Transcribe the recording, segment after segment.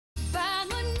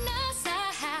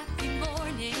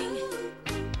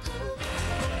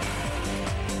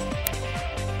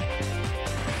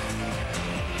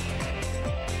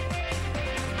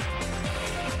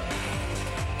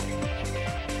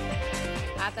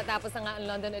Tatapos na nga ang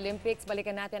London Olympics,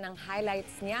 balikan natin ang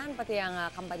highlights niyan, pati ang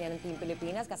kampanya ng Team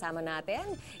Pilipinas. Kasama natin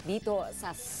dito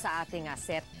sa ating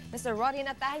set. Mr. Ronnie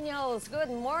Nathanielsz, good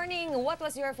morning. What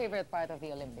was your favorite part of the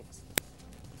Olympics?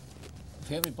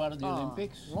 Favorite part of the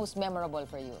Olympics? Most memorable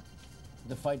for you?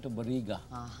 The fight of Bariga,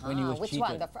 when he was Which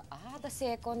cheated. one? The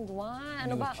second one. When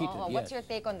Ano he ba? was cheated, What's yes. your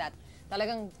take on that?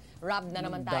 Talagang robbed na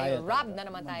naman tayo. Robbed na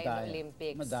naman tayo ng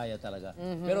Olympics. Madaya talaga.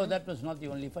 Pero that was not the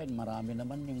only fight. Marami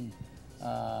naman yung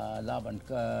laban.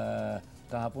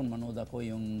 Kahapon manood ako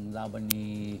yung laban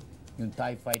ni yung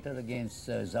Thai fighter against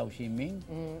Zhao Ximing.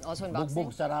 Also in boxing? Bugbog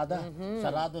sarada.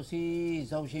 Sarado si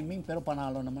Zhao Ximing pero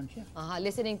panalo naman siya.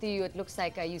 Listening to you, it looks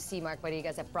like you see Mark Bariga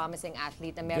as a promising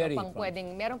athlete na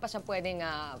meron pa siyang pwedeng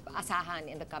asahan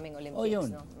in the coming Olympics. Oh,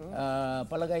 yun. No?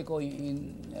 Palagay ko,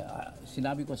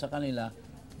 sinabi ko sa kanila,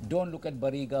 don't look at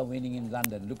Bariga winning in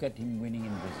London. Look at him winning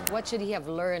in Brazil. What should he have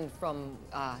learned from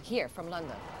here, from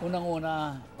London?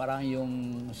 Unang-una, parang yung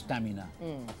stamina.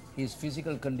 His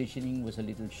physical conditioning was a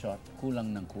little short.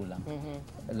 Kulang ng kulang.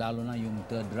 Lalo na yung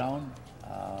third round,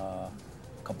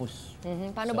 kapos.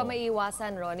 Paano ba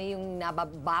maiiwasan, Ronnie, yung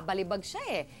nababalibag siya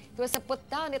eh? It was a put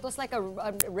down. It was like a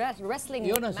wrestling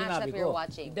match that we were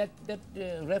watching. That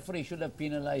referee should have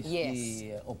penalized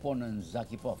the opponent,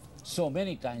 Zakipov, so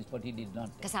many times, but he did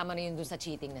not. Kasama na yun dun sa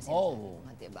cheating na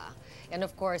sinasabi. Diba? And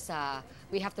of course,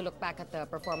 we have to look back at the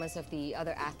performance of the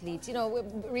other athletes. You know,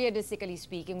 realistically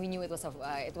speaking, we knew it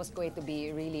was going to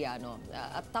be really a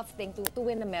tough thing to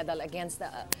win a medal against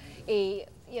a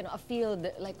field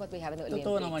like what we have in the Olympics.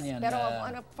 Totoo naman yan.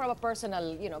 Pero from a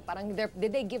personal, parang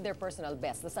did they give their personal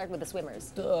best? Let's start with the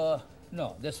swimmers.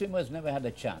 No, the swimmers never had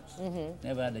a chance.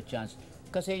 Never had a chance.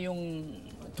 Kasi yung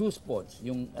two sports,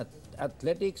 yung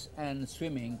athletics and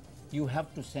swimming, you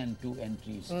have to send 2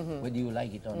 entries, whether you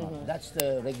like it or not. That's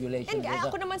the regulation. And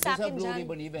ako naman sa akin blue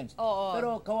ribbon events.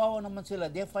 Pero kawawa naman sila.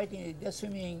 They're fighting, they're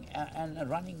swimming and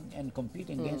running and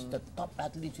competing against the top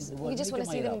athletes in the world. We just want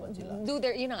to see them do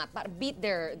their, beat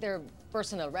their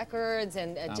personal records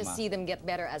and just see them get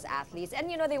better as athletes.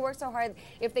 And they work so hard.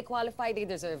 If they qualify, they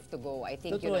deserve to go. I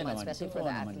think, especially for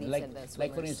the athletes and the swimmers.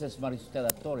 Like for instance,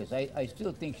 Maricela Torres. I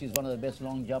still think she's one of the best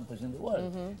long jumpers in the world.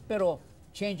 Pero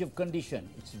change of condition.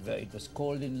 It was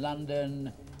cold in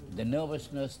London. The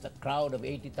nervousness, the crowd of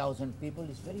 80,000 people,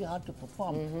 it's very hard to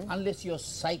perform unless you're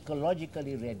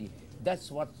psychologically ready.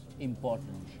 That's what's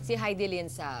important. Si Heidi Lin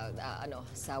sa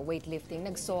weightlifting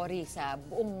nagsorry sa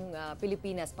buong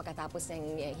Pilipinas pagkatapos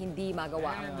ng hindi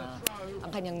magawa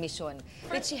ang kanyang mission.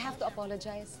 Did she have to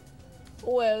apologize?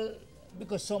 Well,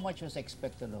 because so much was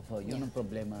expected of her. Yun ang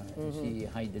problema si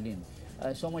Heidi Lin.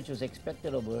 So much was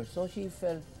expected of her, so she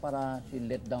felt she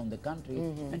let down the country,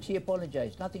 and she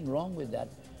apologized. Nothing wrong with that.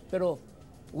 Pero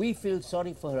we feel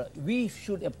sorry for her. We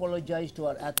should apologize to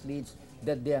our athletes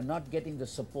that they are not getting the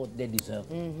support they deserve.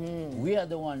 We are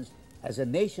the ones, as a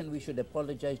nation, we should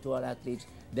apologize to our athletes.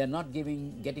 They're not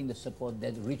getting the support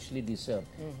they richly deserve.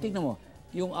 Tignan mo,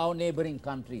 yung our neighboring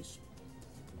countries.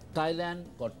 Thailand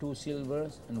got 2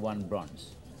 silvers and 1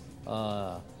 bronze.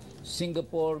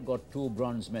 Singapore got 2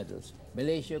 bronze medals.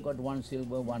 Malaysia got 1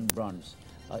 silver, 1 bronze.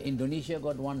 Indonesia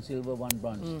got 1 silver, 1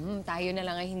 bronze. Tayo na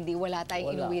lang wala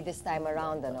tayong inuwi this time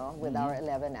around, with our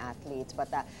 11 athletes.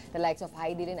 But the likes of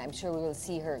Heidi Lin, I'm sure we will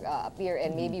see her appear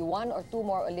in maybe 1 or 2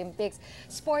 more Olympics.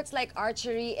 Sports like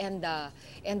archery and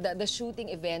the shooting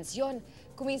events, yun,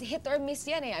 hit or miss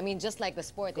yan eh. I mean, just like the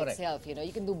sport itself,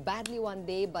 you can do badly one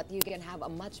day, but you can have a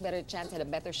much better chance and a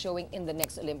better showing in the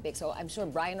next Olympics. So I'm sure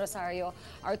Brian Rosario,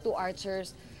 our 2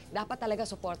 archers, dapat talaga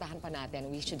suportahan pa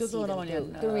natin. We should see them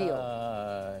to Rio.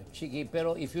 Chiqui,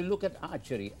 pero if you look at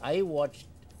archery, I watched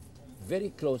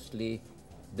very closely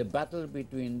the battle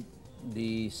between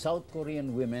the South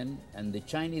Korean women and the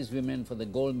Chinese women for the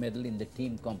gold medal in the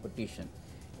team competition.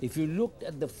 If you looked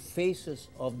at the faces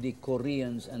of the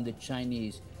Koreans and the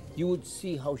Chinese, you would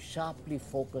see how sharply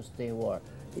focused they were.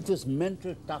 It was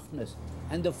mental toughness.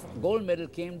 And the gold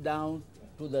medal came down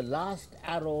to the last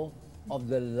arrow of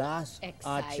the last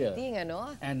archer,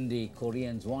 and the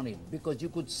Koreans won it because you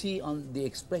could see on the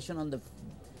expression on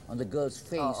the girl's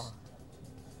face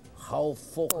how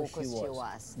focused she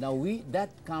was. Now that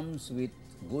comes with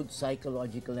good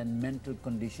psychological and mental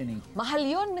conditioning. Mahal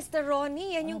yun, Mr.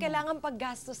 Ronnie. Yan yung kailangan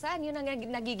paggastusan. Yun ang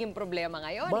nagiging problema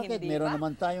ngayon. Bakit? Hindi meron ba?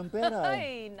 Naman tayong pera.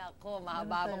 Ay, nako,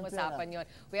 mahabang usapan yun.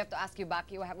 We have to ask you back.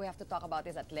 We have to talk about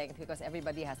this at length because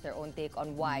everybody has their own take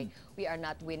on why we are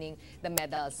not winning the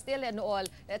medals. Still and all,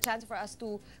 a chance for us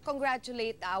to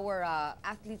congratulate our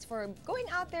athletes for going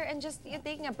out there and just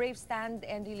taking a brave stand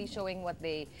and really showing what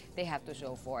they have to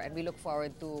show for. And we look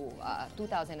forward to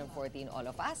 2014, all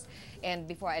of us. And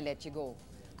before I let you go,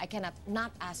 I cannot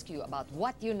not ask you about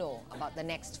what you know about the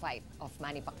next fight of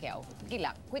Manny Pacquiao.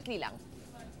 Quickly lang.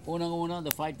 Unang-una,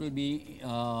 the fight will be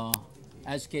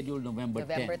as scheduled November 10.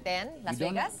 November 10, Las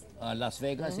Vegas? Las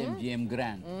Vegas, MGM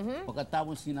Grand.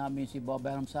 Pagkatapos sinabi si Bob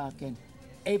Arum sa akin,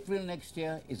 April next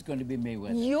year is going to be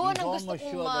Mayweather. Yun He's ang gusto almost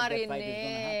kong sure that the fight is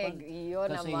going to happen. Yun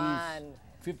Kasi naman.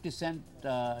 50 Cent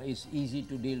is easy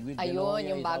to deal with. Ayun,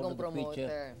 yung is bagong out of the picture.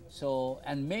 promoter. So,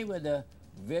 and Mayweather,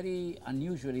 very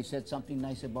unusually, said something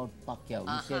nice about Pacquiao.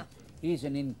 He said, he's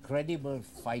an incredible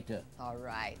fighter. All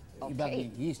right. Okay.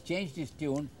 He's changed his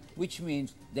tune, which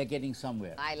means they're getting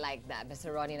somewhere. I like that.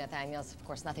 Mr. Ronnie, Nathanielsz, of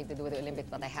course, nothing to do with the Olympics,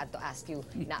 but I had to ask you,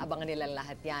 naabangan nila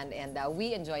lahat yan. And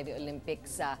we enjoy the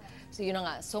Olympics. So yun na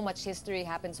nga, so much history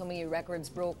happened, so many records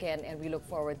broken, and we look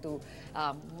forward to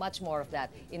much more of that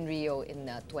in Rio in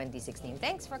 2016.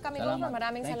 Thanks for coming over.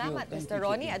 Maraming salamat, Mr.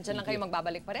 Ronnie. At dyan lang kayo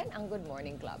magbabalik pa rin ang Good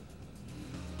Morning Club.